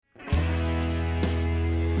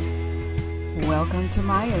Welcome to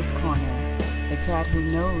Maya's Corner, the cat who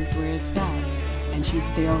knows where it's at, and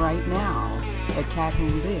she's there right now, the cat who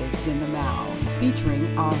lives in the mouth,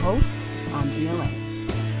 featuring our host, Andrea Lane.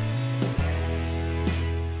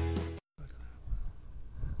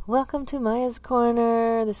 Welcome to Maya's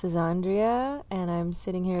Corner. This is Andrea, and I'm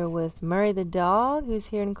sitting here with Murray the dog, who's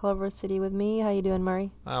here in Culver City with me. How you doing, Murray?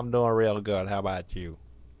 I'm doing real good. How about you?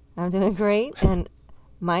 I'm doing great, and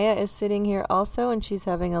Maya is sitting here also, and she's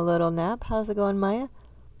having a little nap. How's it going, Maya?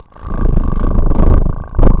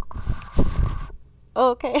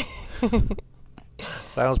 Okay.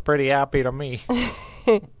 Sounds pretty happy to me.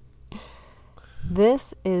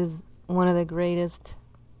 This is one of the greatest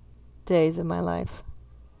days of my life.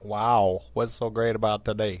 Wow. What's so great about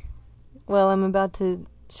today? Well, I'm about to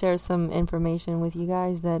share some information with you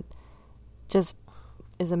guys that just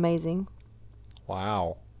is amazing.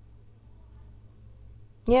 Wow.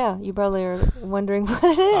 Yeah, you probably are wondering what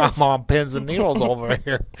it is. I'm on pins and needles over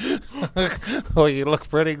here. Well, you look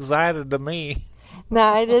pretty excited to me. No,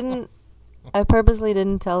 I didn't. I purposely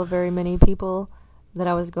didn't tell very many people that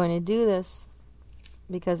I was going to do this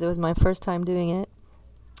because it was my first time doing it.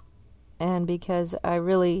 And because I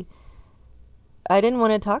didn't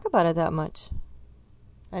want to talk about it that much.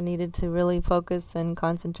 I needed to really focus and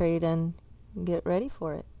concentrate and get ready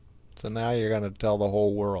for it. So now you're going to tell the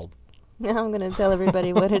whole world. Now I'm going to tell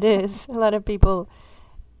everybody what it is. A lot of people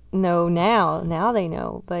know now. Now they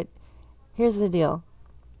know. But here's the deal.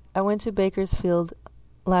 I went to Bakersfield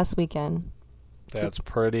last weekend. That's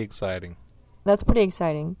pretty exciting. That's pretty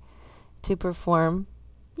exciting to perform,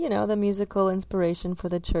 the musical inspiration for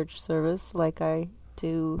the church service like I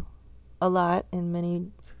do a lot in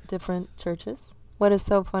many different churches. What is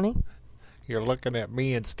so funny? You're looking at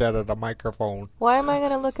me instead of the microphone. Why am I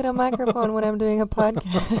going to look at a microphone when I'm doing a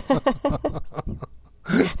podcast?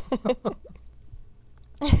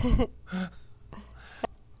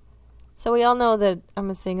 So we all know that I'm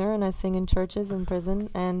a singer, and I sing in churches and prison,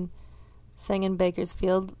 and sang in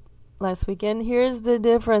Bakersfield last weekend. Here's the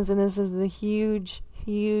difference, and this is the huge,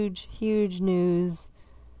 huge, huge news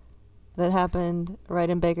that happened right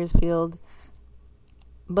in Bakersfield.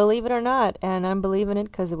 Believe it or not, and I'm believing it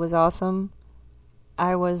because it was awesome.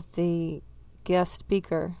 I was the guest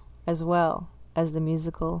speaker as well as the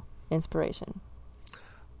musical inspiration.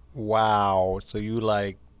 Wow. So you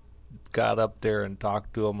got up there and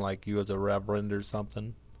talked to him like you was a reverend or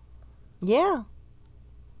something? Yeah.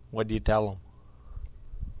 What did you tell him?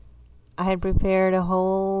 I had prepared a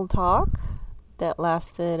whole talk that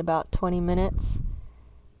lasted about 20 minutes,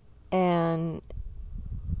 and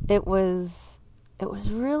it was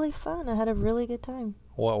really fun. I had a really good time.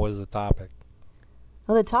 What was the topic?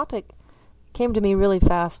 Well, the topic came to me really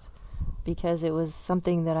fast because it was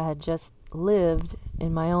something that I had just lived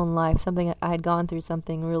in my own life, something I had gone through,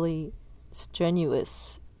 something really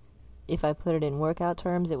strenuous. If I put it in workout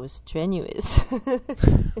terms, it was strenuous.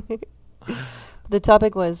 The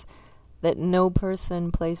topic was that no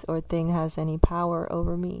person, place, or thing has any power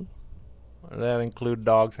over me. Does that include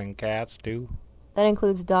dogs and cats, too? That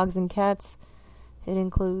includes dogs and cats. It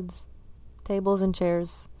includes tables and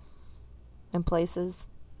chairs and places.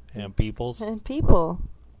 And peoples? And people.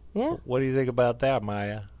 Yeah. What do you think about that,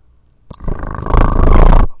 Maya?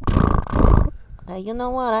 You know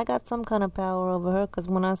what? I got some kind of power over her because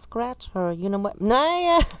when I scratch her, you know what?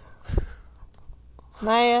 Naya!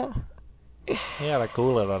 You gotta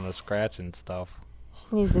cool it on the scratching stuff. She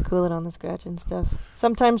needs to cool it on the scratching stuff.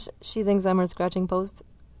 Sometimes she thinks I'm her scratching post,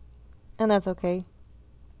 and that's okay.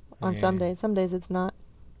 On some days. Some days it's not.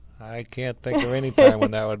 I can't think of any time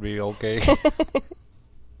when that would be okay.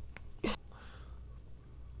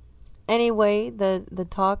 Anyway, the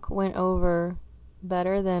talk went over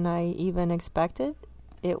better than I even expected.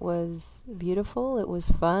 It was beautiful. It was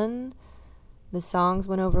fun. The songs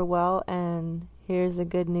went over well, and here's the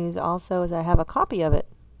good news also is I have a copy of it.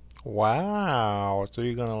 Wow. So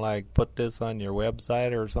you're going to put this on your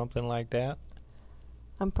website or something like that?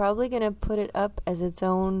 I'm probably going to put it up as its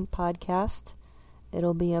own podcast.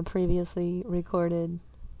 It'll be a previously recorded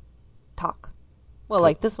talk. Well,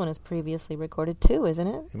 Cool. This one is previously recorded too, isn't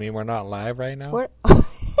it? You mean we're not live right now? We're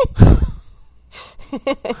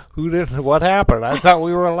Who didn't? What happened? I thought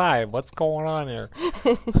we were live. What's going on here?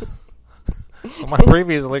 Am I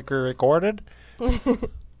previously recorded?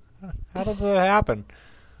 How did that happen?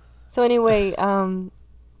 So anyway, and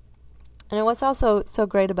what's also so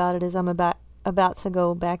great about it is I'm about to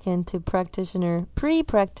go back into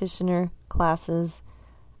pre-practitioner classes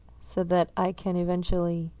so that I can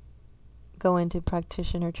eventually go into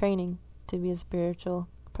practitioner training to be a spiritual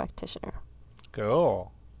practitioner.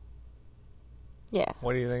 Cool. Yeah.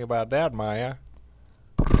 What do you think about that, Maya?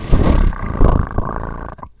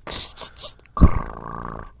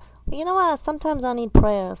 You know what? Sometimes I need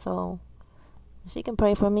prayer, so she can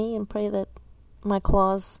pray for me and pray that my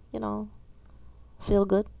claws, feel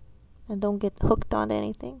good and don't get hooked onto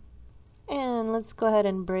anything. And let's go ahead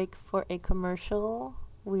and break for a commercial.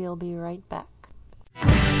 We'll be right back.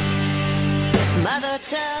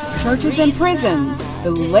 Churches and Prisons,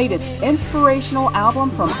 the latest inspirational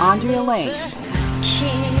album from Andrea Lane.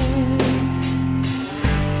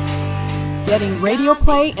 Getting radio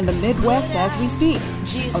play in the Midwest as we speak.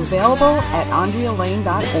 Available at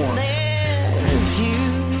AndreaLane.org.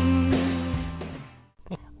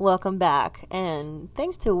 Welcome back, and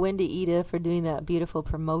thanks to Wendy Ida for doing that beautiful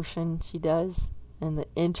promotion she does and the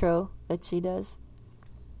intro that she does.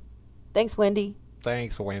 Thanks, Wendy.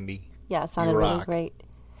 Thanks, Wendy. Yeah, it sounded You really rock. great.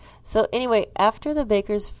 So anyway, after the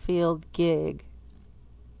Bakersfield gig,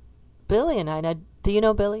 Billy and I, now, do you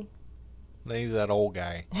know Billy? He's that old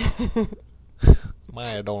guy.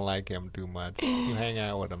 Maya don't like him too much. You hang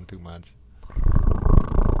out with him too much.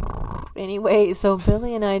 Anyway, so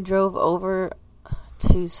Billy and I drove over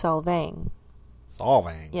to Solvang.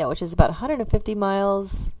 Solvang? Yeah, which is about 150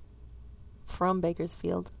 miles from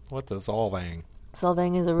Bakersfield. What's a Solvang?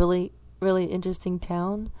 Solvang is a really, really interesting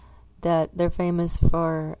town that they're famous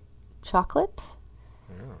for chocolate.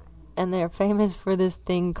 Yeah. And they're famous for this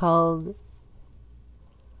thing called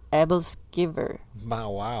Abelskiver.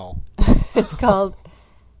 Wow. It's called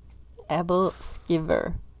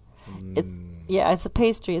Abelskiver. It's a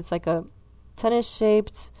pastry. It's like a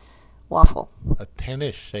tennis-shaped waffle. A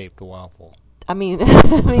tennis-shaped waffle. I mean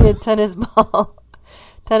a tennis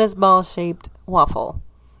ball-shaped waffle.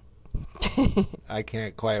 I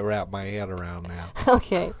can't quite wrap my head around that.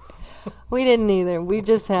 Okay. We didn't either. We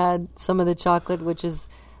just had some of the chocolate,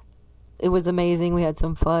 it was amazing. We had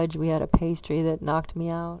some fudge. We had a pastry that knocked me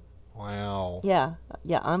out. Wow. Yeah,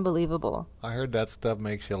 unbelievable. I heard that stuff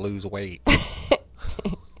makes you lose weight.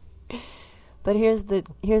 But here's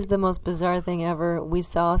the most bizarre thing ever. We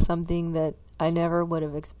saw something that I never would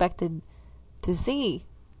have expected to see.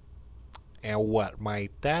 And what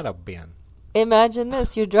might that have been? Imagine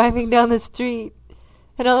this. You're driving down the street,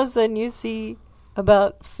 and all of a sudden you see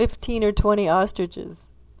about 15 or 20 ostriches.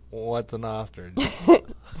 What's an ostrich?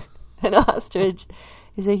 An ostrich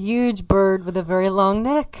is a huge bird with a very long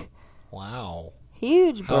neck. Wow.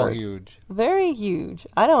 Huge bird. How huge? Very huge.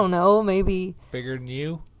 I don't know, maybe Bigger than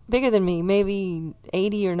you? bigger than me, maybe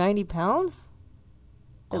 80 or 90 pounds?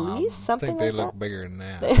 At least, something I think like they look that. bigger than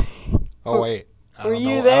that. Oh, wait. I Were don't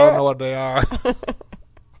you know. there? I don't know what they are.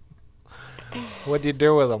 What'd you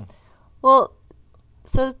do with them? Well,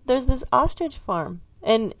 so there's this ostrich farm,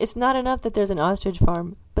 and it's not enough that there's an ostrich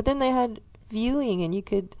farm, but then they had viewing, and you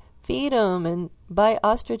could feed them and buy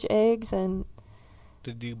ostrich eggs and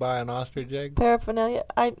Did you buy an ostrich egg? paraphernalia.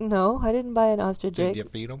 No, I didn't buy an ostrich Did egg, you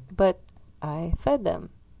feed them? but I fed them.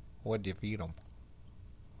 What'd you feed them?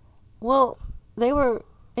 Well, they were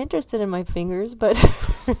interested in my fingers, but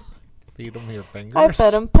Feed them your fingers? I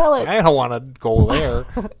fed them pellets. I don't want to go there.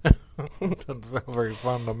 Doesn't sound very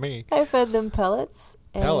fun to me. I fed them pellets.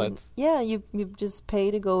 And Pellets? Yeah, you just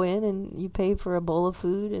pay to go in, and you pay for a bowl of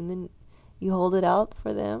food, and then you hold it out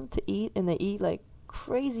for them to eat, and they eat like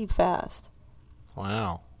crazy fast.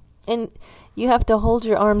 Wow. And you have to hold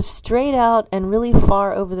your arms straight out and really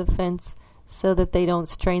far over the fence so that they don't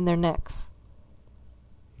strain their necks.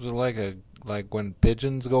 Is it like when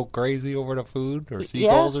pigeons go crazy over the food or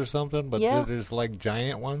seagulls or something? But Yeah. there's like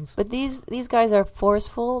giant ones? But these guys are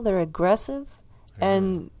forceful, they're aggressive,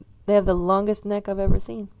 and they have the longest neck I've ever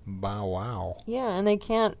seen. Wow. Yeah, and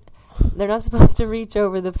they're not supposed to reach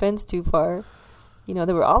over the fence too far.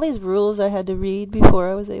 There were all these rules I had to read before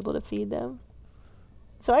I was able to feed them.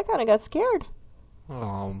 So I kind of got scared.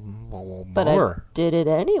 Well, But more. I did it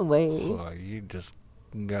anyway. Well, you just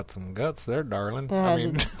got some guts there, darling. I I had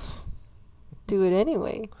mean, to do it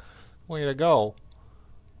anyway. way to go.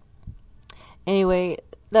 Anyway,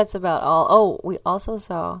 that's about all. Oh, we also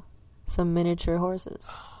saw some miniature horses.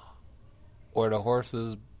 Were the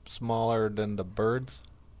horses smaller than the birds?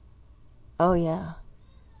 Oh, yeah.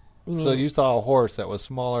 So you saw a horse that was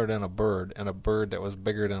smaller than a bird and a bird that was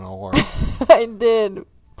bigger than a horse. I did.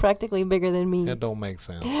 Practically bigger than me. It don't make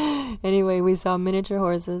sense. Anyway, we saw miniature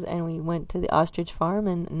horses, and we went to the ostrich farm,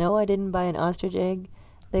 and no, I didn't buy an ostrich egg.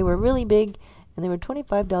 They were really big, and they were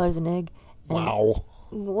 $25 an egg. And Wow.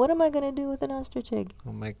 what am I going to do with an ostrich egg?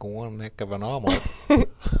 I'll make one heck of an omelet.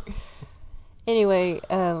 Anyway,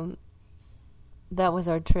 that was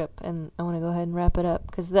our trip, and I want to go ahead and wrap it up,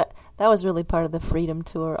 because that was really part of the Freedom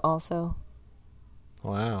Tour also.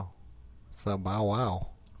 Wow. So, wow.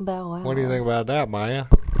 Bow wow. What do you think about that, Maya?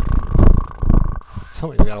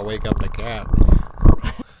 Somebody's got to wake up the cat.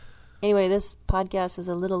 Anyway, this podcast is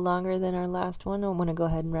a little longer than our last one. I'm going to go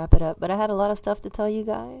ahead and wrap it up. But I had a lot of stuff to tell you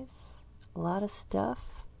guys. A lot of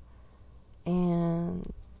stuff.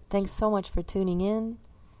 And thanks so much for tuning in.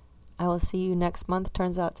 I will see you next month.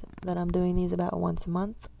 Turns out that I'm doing these about once a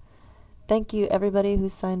month. Thank you, everybody who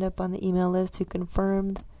signed up on the email list, who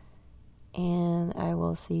confirmed. And I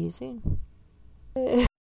will see you soon.